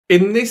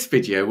In this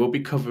video, we'll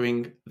be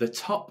covering the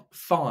top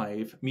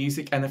 5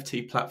 music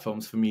NFT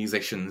platforms for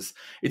musicians.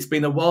 It's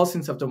been a while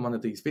since I've done one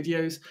of these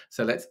videos,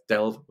 so let's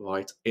delve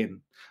right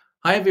in.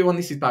 Hi everyone,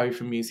 this is Barry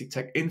from Music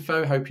Tech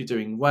Info. Hope you're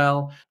doing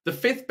well. The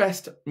 5th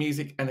best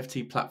music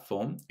NFT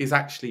platform is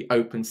actually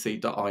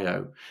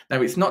Open.Sea.io.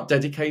 Now, it's not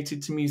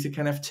dedicated to music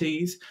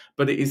NFTs,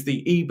 but it is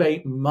the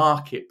eBay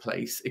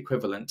marketplace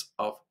equivalent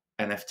of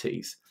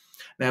NFTs.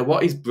 Now,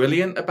 what is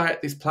brilliant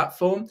about this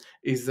platform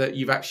is that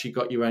you've actually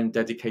got your own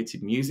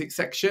dedicated music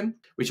section,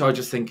 which I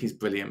just think is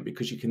brilliant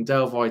because you can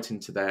delve right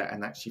into there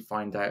and actually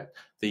find out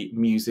the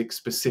music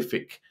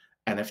specific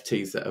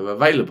NFTs that are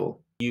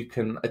available. You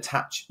can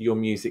attach your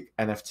music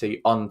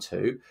NFT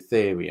onto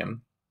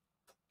Ethereum,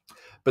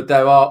 but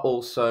there are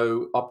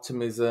also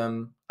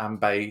Optimism and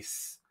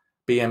Base,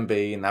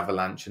 BNB and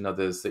Avalanche and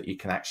others that you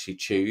can actually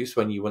choose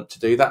when you want to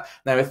do that.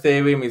 Now,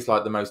 Ethereum is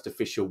like the most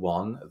official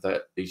one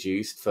that is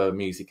used for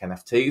music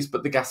NFTs,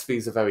 but the gas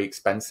fees are very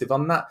expensive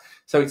on that.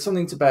 So it's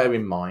something to bear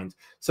in mind.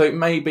 So it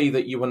may be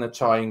that you want to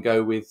try and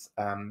go with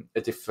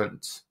a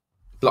different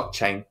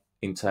blockchain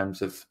in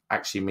terms of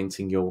actually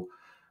minting your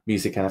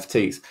music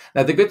NFTs.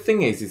 Now, the good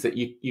thing is that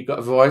you've got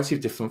a variety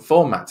of different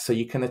formats. So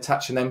you can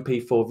attach an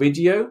MP4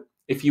 video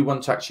if you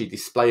want to actually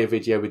display a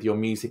video with your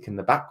music in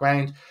the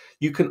background.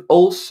 You can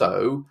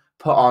also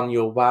put on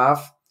your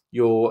WAV,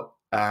 your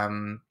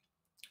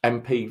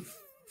MP3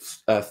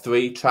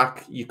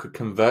 track. You could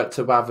convert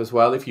to WAV as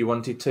well if you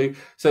wanted to.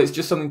 So it's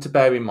just something to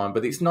bear in mind.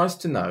 But it's nice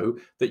to know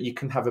that you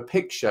can have a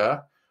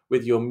picture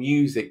with your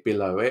music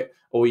below it,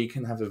 or you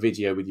can have a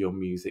video with your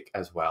music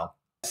as well.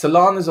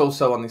 Solana's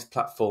also on this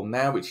platform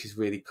now, which is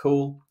really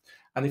cool.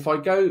 And if I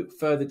go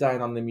further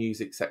down on the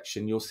music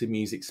section, you'll see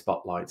music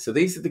spotlight. So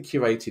these are the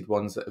curated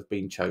ones that have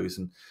been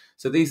chosen.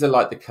 So these are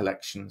like the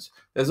collections.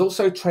 There's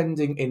also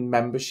trending in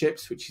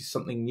memberships, which is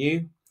something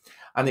new.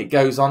 And it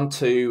goes on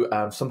to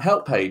some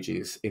help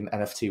pages in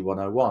NFT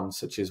 101,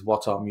 such as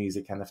what are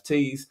music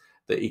NFTs,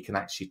 that you can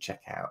actually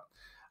check out.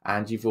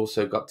 And you've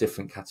also got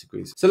different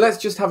categories. So let's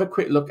just have a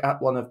quick look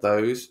at one of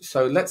those.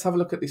 So let's have a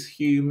look at this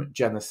Hume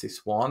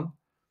Genesis one.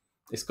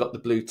 It's got the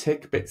blue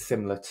tick, a bit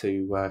similar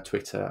to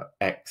Twitter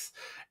X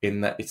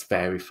in that it's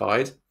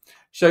verified.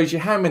 Shows you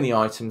how many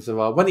items there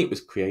are, when it was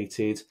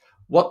created,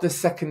 what the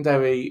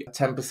secondary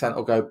 10%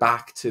 will go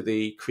back to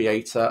the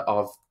creator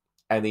of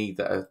any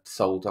that are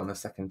sold on the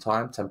second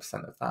time,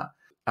 10% of that.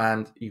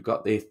 And you've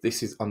got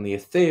this is on the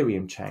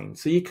Ethereum chain.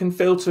 So you can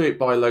filter it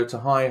by low to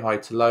high, high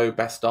to low,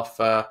 best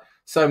offer.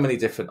 So many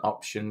different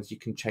options. You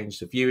can change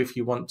the view if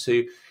you want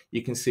to.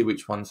 You can see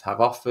which ones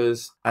have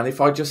offers. And if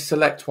I just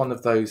select one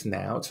of those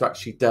now to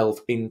actually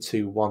delve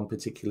into one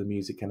particular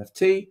music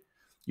NFT,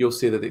 you'll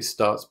see that it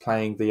starts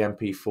playing the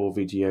MP4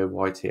 video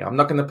right here. I'm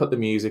not going to put the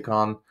music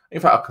on. In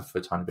fact, I'll cut for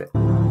a tiny bit.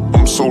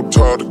 I'm so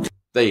tired.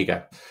 There you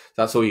go.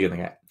 That's all you're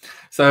going to get.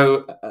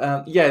 So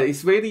yeah,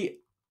 it's really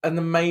an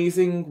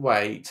amazing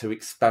way to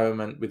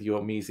experiment with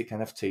your music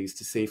NFTs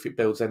to see if it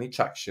builds any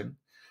traction,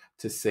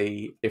 to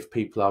see if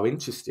people are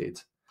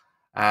interested,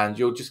 and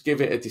you'll just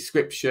give it a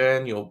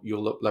description. You'll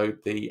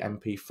upload the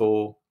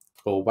MP4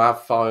 or WAV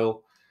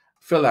file,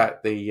 fill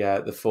out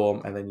the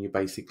form, and then you're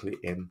basically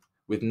in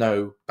with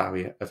no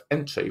barrier of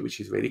entry,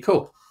 which is really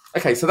cool.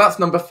 Okay, so that's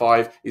number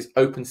 5 is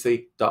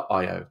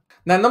OpenSea.io.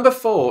 Now, number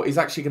 4 is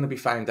actually going to be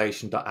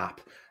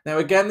Foundation.app. Now,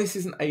 again, this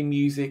isn't a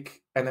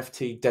music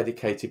NFT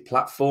dedicated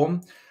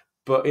platform,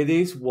 but it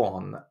is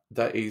one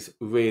that is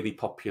really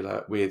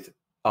popular with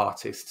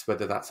artists,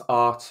 whether that's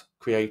art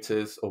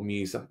creators or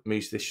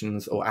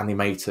musicians or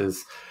animators.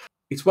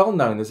 It's well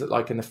known as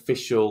like an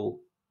official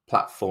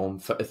platform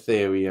for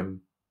Ethereum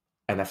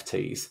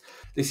NFTs.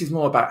 This is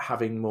more about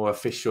having more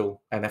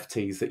official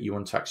NFTs that you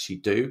want to actually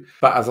do.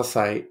 But as I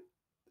say,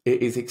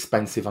 it is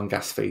expensive on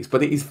gas fees,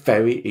 but it is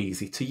very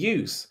easy to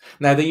use.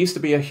 Now, there used to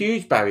be a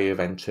huge barrier of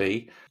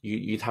entry.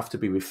 You'd have to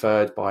be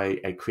referred by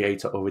a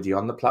creator already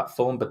on the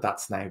platform, but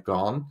that's now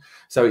gone.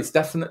 So it's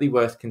definitely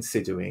worth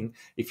considering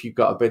if you've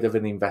got a bit of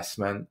an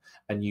investment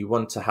and you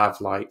want to have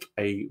like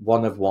a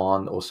one of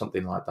one or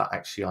something like that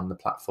actually on the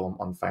platform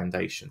on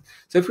Foundation.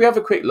 So if we have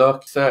a quick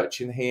look, search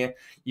in here,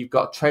 you've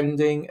got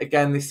trending.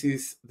 Again, this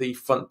is the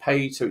front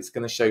page, so it's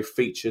going to show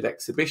featured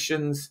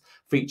exhibitions,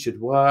 featured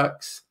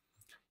works.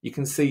 You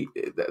can see,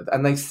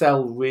 and they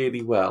sell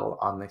really well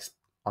on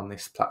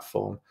this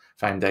platform,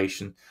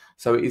 Foundation.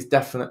 So it is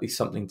definitely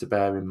something to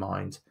bear in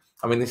mind.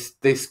 I mean,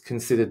 this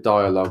considered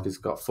dialogue has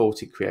got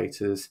 40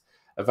 creators,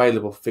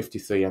 available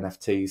 53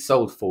 NFTs,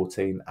 sold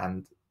 14,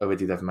 and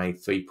already they've made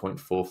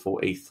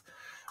 3.44 ETH,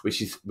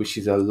 which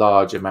is a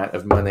large amount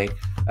of money.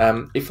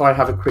 If I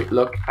have a quick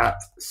look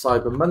at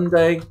Cyber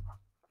Monday,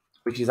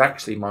 which is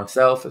actually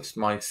myself, it's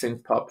my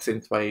synthpop,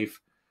 synthwave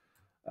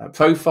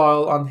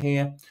profile on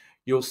here.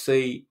 You'll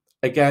see,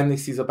 again,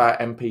 this is about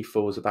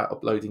MP4s, about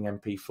uploading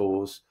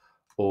MP4s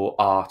or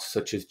art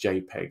such as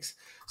JPEGs.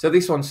 So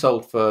this one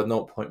sold for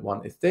 0.1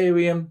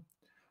 Ethereum.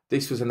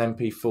 This was an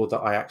MP4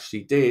 that I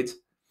actually did,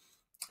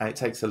 and it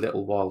takes a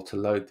little while to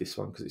load this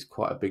one because it's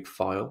quite a big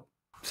file.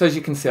 So as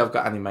you can see, I've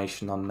got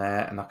animation on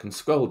there, and I can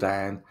scroll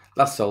down.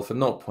 That's sold for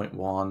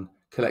 0.1,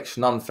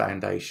 collection on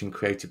Foundation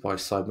created by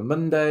Cyber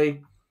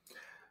Monday.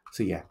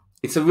 So yeah,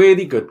 it's a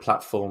really good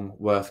platform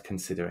worth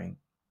considering.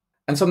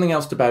 And something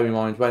else to bear in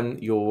mind, when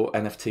your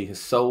NFT has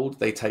sold,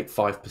 they take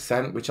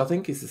 5%, which I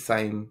think is the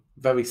same,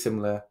 very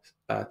similar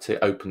to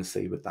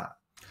OpenSea with that.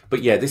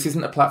 But yeah, this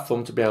isn't a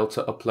platform to be able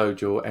to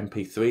upload your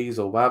MP3s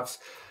or WAVs.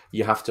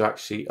 You have to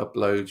actually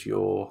upload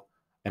your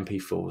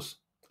MP4s,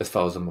 as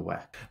far as I'm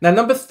aware. Now,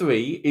 number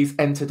 3 is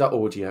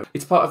Enter.Audio.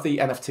 It's part of the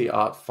NFT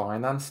art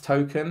finance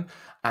token,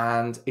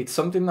 and it's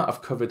something that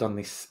I've covered on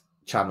this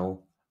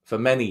channel for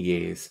many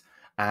years.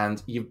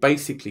 And you've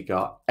basically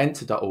got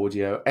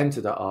Enter.Audio,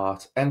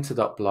 Enter.Art,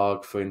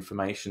 Enter.Blog for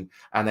information,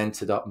 and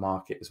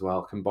Enter.Market as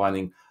well,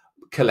 combining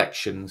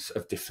collections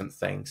of different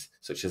things,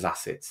 such as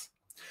assets.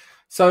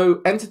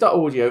 So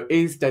Enter.Audio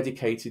is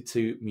dedicated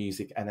to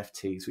music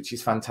NFTs, which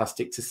is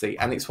fantastic to see.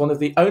 And it's one of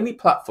the only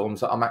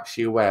platforms that I'm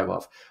actually aware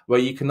of where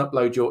you can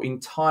upload your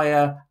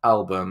entire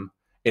album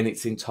in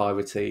its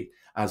entirety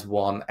as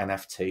one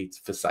NFT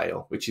for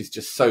sale, which is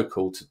just so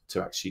cool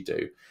to actually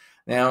do.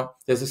 Now,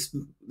 there's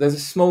a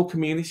small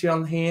community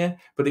on here,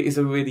 but it is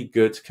a really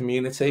good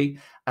community,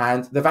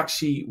 and they've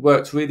actually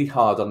worked really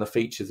hard on the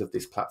features of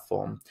this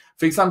platform.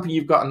 For example,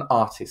 you've got an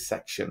artist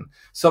section,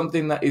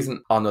 something that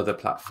isn't on other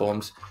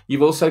platforms.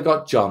 You've also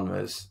got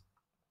genres.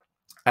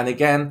 And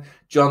again,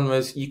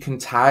 genres, you can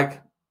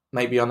tag,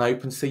 maybe on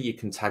OpenSea, you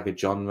can tag a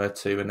genre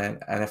to an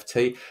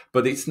NFT,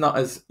 but it's not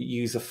as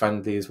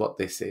user-friendly as what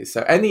this is.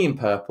 So Any in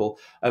Purple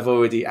have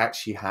already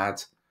actually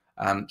had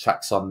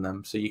tracks on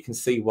them. So you can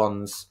see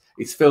ones,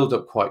 it's filled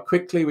up quite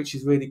quickly, which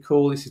is really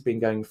cool. This has been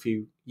going a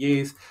few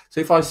years. So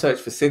if I search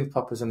for synth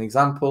pop as an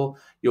example,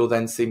 you'll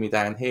then see me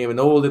down here and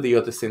all of the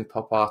other synth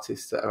pop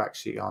artists that are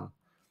actually on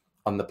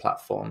the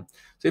platform.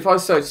 So if I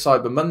search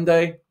Cyber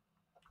Monday,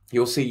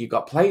 you'll see you've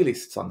got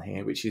playlists on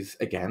here, which is,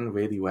 again,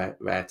 really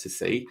rare to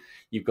see.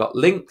 You've got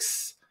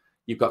links,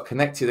 you've got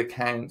connected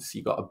accounts,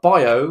 you've got a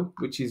bio,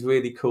 which is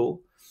really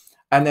cool.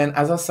 And then,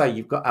 as I say,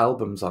 you've got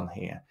albums on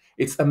here.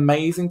 It's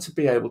amazing to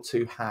be able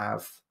to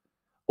have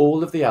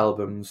all of the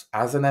albums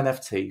as an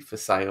NFT for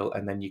sale,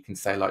 and then you can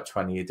say like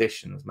 20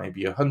 editions,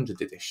 maybe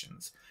 100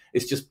 editions.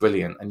 It's just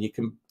brilliant. And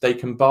they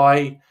can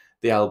buy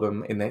the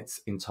album in its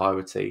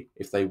entirety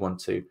if they want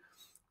to,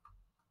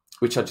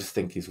 which I just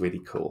think is really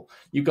cool.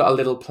 You've got a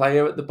little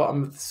player at the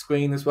bottom of the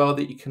screen as well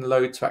that you can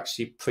load to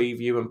actually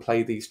preview and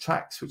play these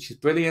tracks, which is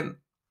brilliant.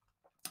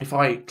 If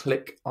I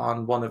click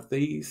on one of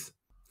these,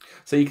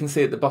 so you can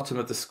see at the bottom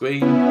of the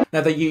screen,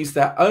 now they use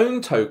their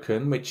own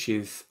token, which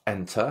is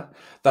Enter.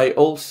 They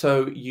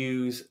also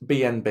use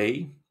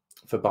BNB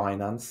for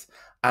Binance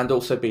and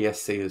also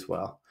BSC as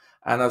well.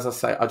 And as I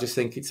say, I just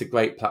think it's a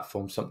great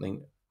platform,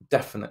 something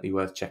definitely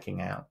worth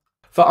checking out.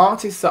 For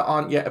artists that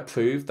aren't yet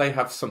approved, they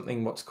have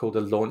something what's called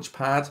a launch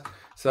pad.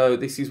 So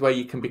this is where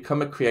you can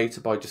become a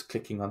creator by just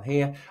clicking on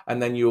here, and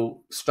then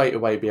you'll straight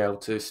away be able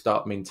to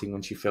start minting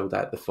once you filled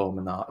out the form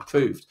and are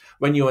approved.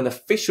 When you're an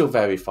official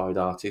verified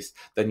artist,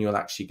 then you'll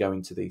actually go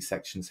into these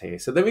sections here.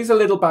 So there is a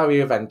little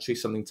barrier of entry,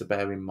 something to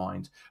bear in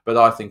mind, but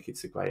I think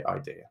it's a great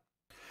idea.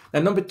 Now,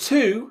 number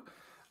 2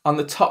 on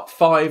the top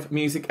 5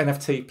 music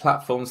NFT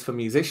platforms for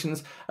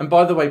musicians. And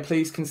by the way,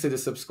 please consider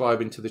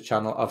subscribing to the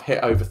channel. I've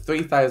hit over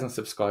 3,000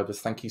 subscribers.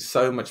 Thank you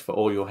so much for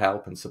all your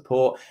help and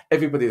support.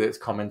 Everybody that's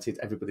commented,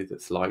 everybody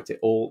that's liked, it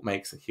all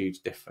makes a huge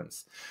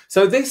difference.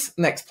 So this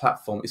next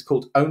platform is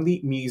called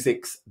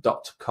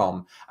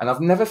onlymusics.com. And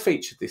I've never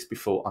featured this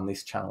before on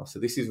this channel. So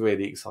this is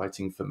really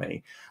exciting for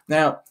me.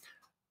 Now,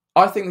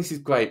 I think this is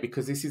great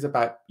because this is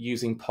about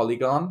using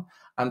Polygon,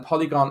 and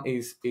Polygon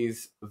is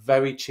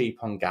very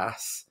cheap on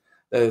gas.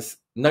 There's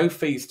no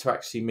fees to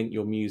actually mint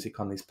your music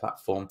on this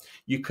platform.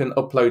 You can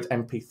upload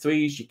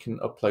MP3s, you can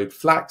upload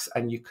FLACs,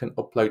 and you can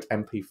upload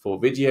MP4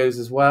 videos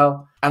as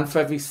well. And for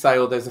every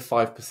sale, there's a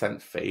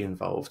 5% fee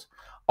involved.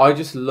 I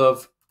just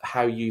love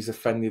how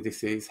user-friendly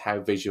this is, how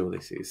visual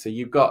this is. So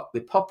you've got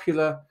the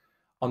popular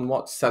on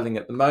what's selling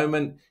at the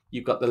moment.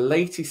 You've got the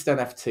latest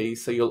NFTs,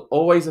 so you'll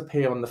always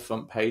appear on the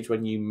front page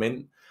when you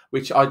mint,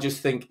 which I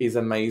just think is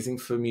amazing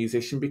for a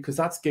musician because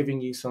that's giving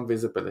you some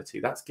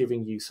visibility, that's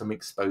giving you some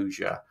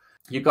exposure.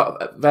 You've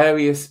got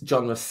various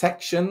genre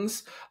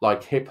sections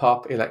like hip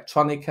hop,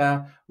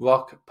 electronica,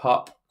 rock,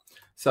 pop.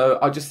 So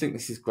I just think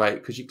this is great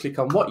because you click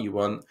on what you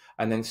want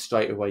and then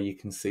straight away you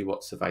can see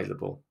what's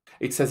available.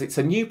 It says it's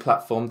a new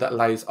platform that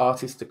allows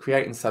artists to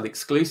create and sell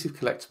exclusive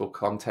collectible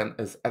content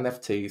as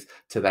NFTs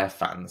to their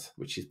fans,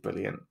 which is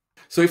brilliant.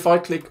 So if I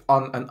click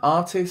on an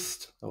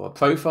artist, or a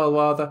profile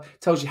rather,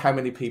 it tells you how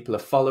many people are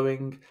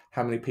following,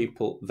 how many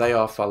people they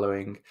are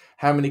following,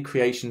 how many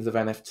creations of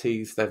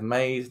NFTs they've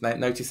made. Now,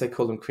 notice they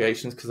call them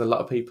creations because a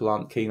lot of people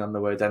aren't keen on the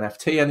word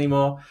NFT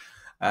anymore.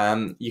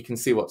 You can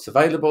see what's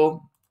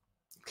available.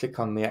 Click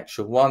on the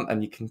actual one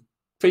and you can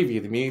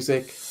preview the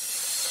music.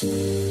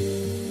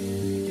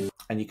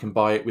 And you can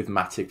buy it with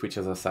Matic, which,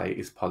 as I say,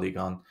 is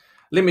Polygon.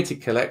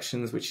 Limited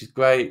collections, which is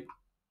great.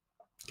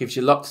 Gives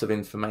you lots of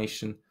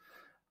information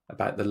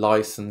about the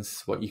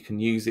license, what you can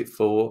use it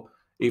for,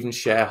 even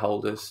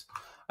shareholders.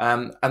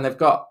 And they've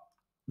got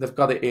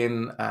it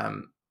in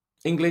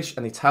English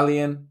and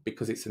Italian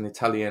because it's an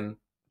Italian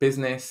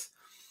business.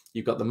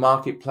 You've got the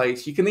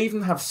marketplace. You can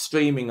even have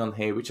streaming on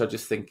here, which I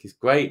just think is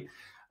great.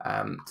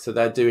 So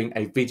they're doing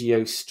a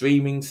video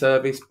streaming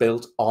service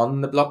built on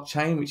the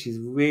blockchain, which is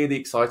really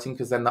exciting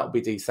because then that will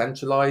be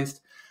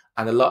decentralized.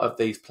 And a lot of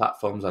these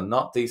platforms are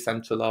not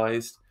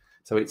decentralized.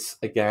 So it's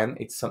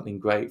something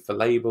great for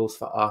labels,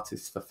 for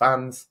artists, for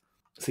fans.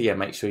 So yeah,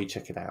 make sure you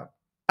check it out.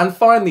 And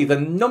finally, the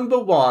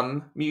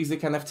 #1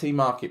 music NFT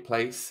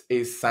marketplace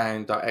is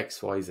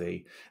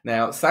Sound.xyz.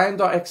 Now,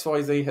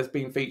 Sound.xyz has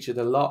been featured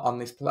a lot on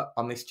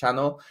this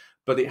channel,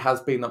 but it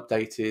has been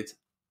updated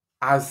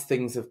as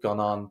things have gone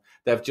on.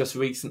 They've just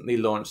recently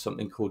launched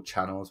something called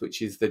Channels,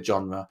 which is the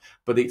genre,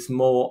 but it's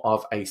more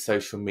of a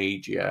social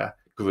media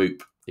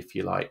group, if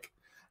you like.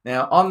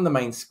 Now, on the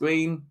main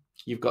screen,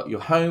 you've got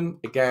your home,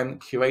 again,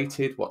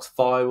 curated, what's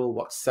viral,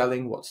 what's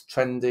selling, what's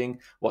trending,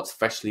 what's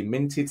freshly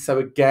minted. So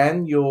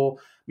again, your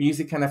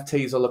music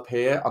NFTs will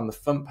appear on the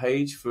front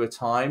page for a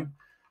time,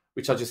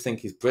 which I just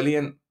think is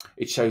brilliant.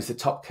 It shows the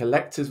top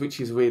collectors, which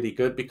is really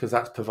good because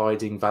that's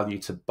providing value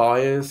to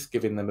buyers,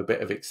 giving them a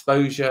bit of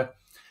exposure.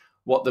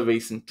 What the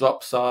recent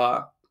drops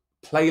are.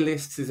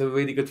 Playlists is a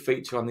really good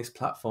feature on this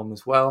platform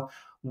as well.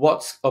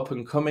 What's up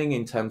and coming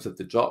in terms of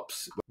the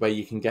drops, where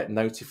you can get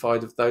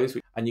notified of those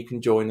and you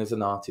can join as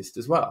an artist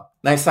as well.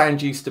 Now,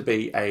 sound used to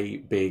be a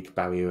big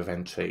barrier of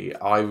entry.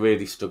 I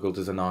really struggled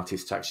as an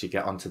artist to actually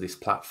get onto this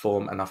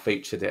platform, and I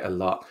featured it a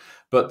lot.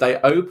 But they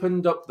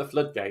opened up the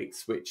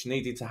floodgates, which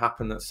needed to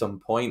happen at some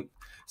point.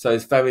 So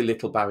there's very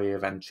little barrier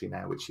of entry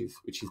now, which is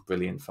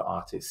brilliant for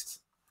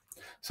artists.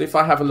 So if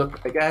I have a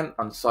look again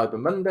on Cyber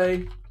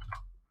Monday,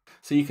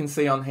 so you can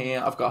see on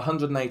here, I've got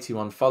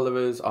 181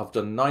 followers, I've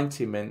done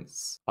 90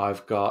 mints,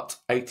 I've got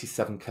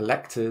 87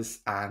 collectors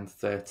and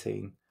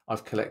 13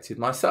 I've collected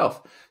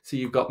myself. So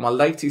you've got my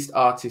latest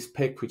artist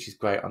pick, which is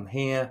great on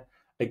here.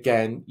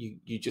 Again,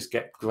 you just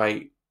get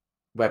great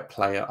web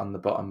player on the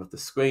bottom of the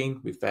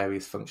screen with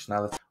various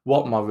functionality.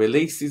 What my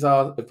releases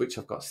are, of which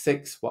I've got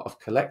 6, what I've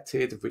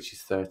collected, of which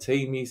is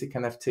 13 music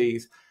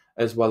NFTs,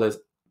 as well as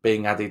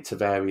being added to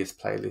various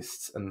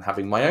playlists and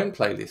having my own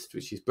playlist,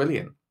 which is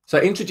brilliant. So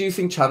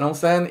introducing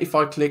channels then, if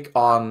I click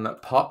on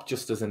Pop,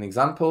 just as an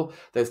example,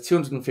 there's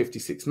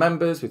 256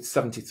 members with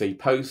 73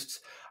 posts.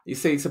 You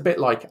see, it's a bit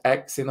like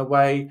X in a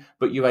way,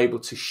 but you're able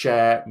to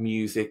share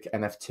music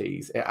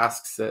NFTs. It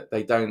asks that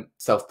they don't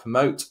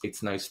self-promote,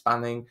 it's no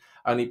spanning,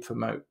 only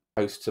promote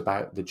posts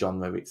about the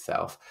genre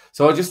itself.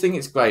 So I just think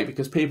it's great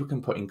because people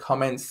can put in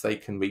comments, they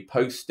can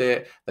repost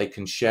it, they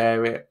can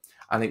share it.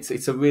 And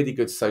it's a really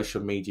good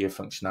social media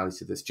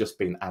functionality that's just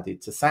been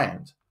added to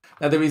Sound.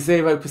 Now, there is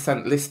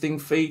 0% listing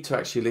fee to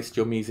actually list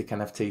your music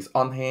NFTs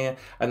on here,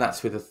 and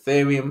that's with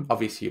Ethereum.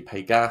 Obviously, you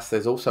pay gas.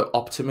 There's also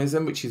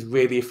Optimism, which is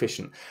really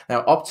efficient.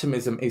 Now,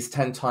 Optimism is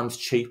 10 times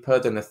cheaper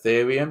than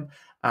Ethereum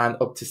and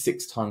up to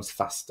 6 times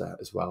faster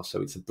as well.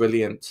 So it's a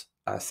brilliant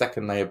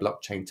second layer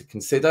blockchain to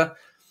consider.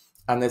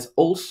 And there's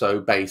also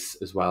Base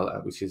as well,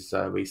 which has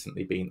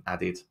recently been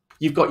added.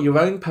 You've got your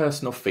own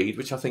personal feed,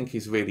 which I think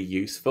is really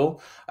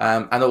useful,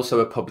 and also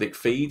a public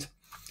feed.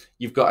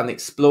 You've got an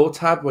Explore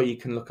tab where you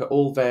can look at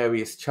all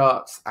various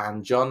charts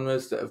and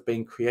genres that have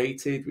been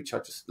created, which I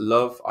just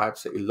love. I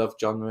absolutely love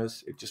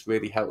genres. It just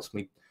really helps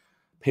me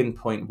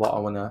pinpoint what I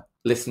want to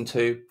listen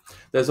to.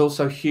 There's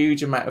also a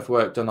huge amount of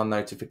work done on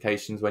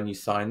notifications when you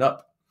sign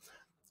up,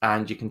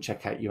 and you can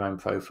check out your own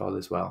profile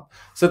as well.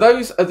 So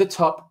those are the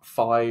top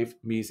 5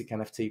 music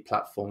NFT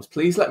platforms.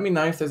 Please let me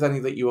know if there's any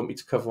that you want me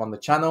to cover on the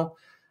channel,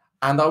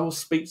 and I will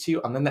speak to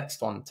you on the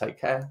next one. Take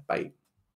care. Bye.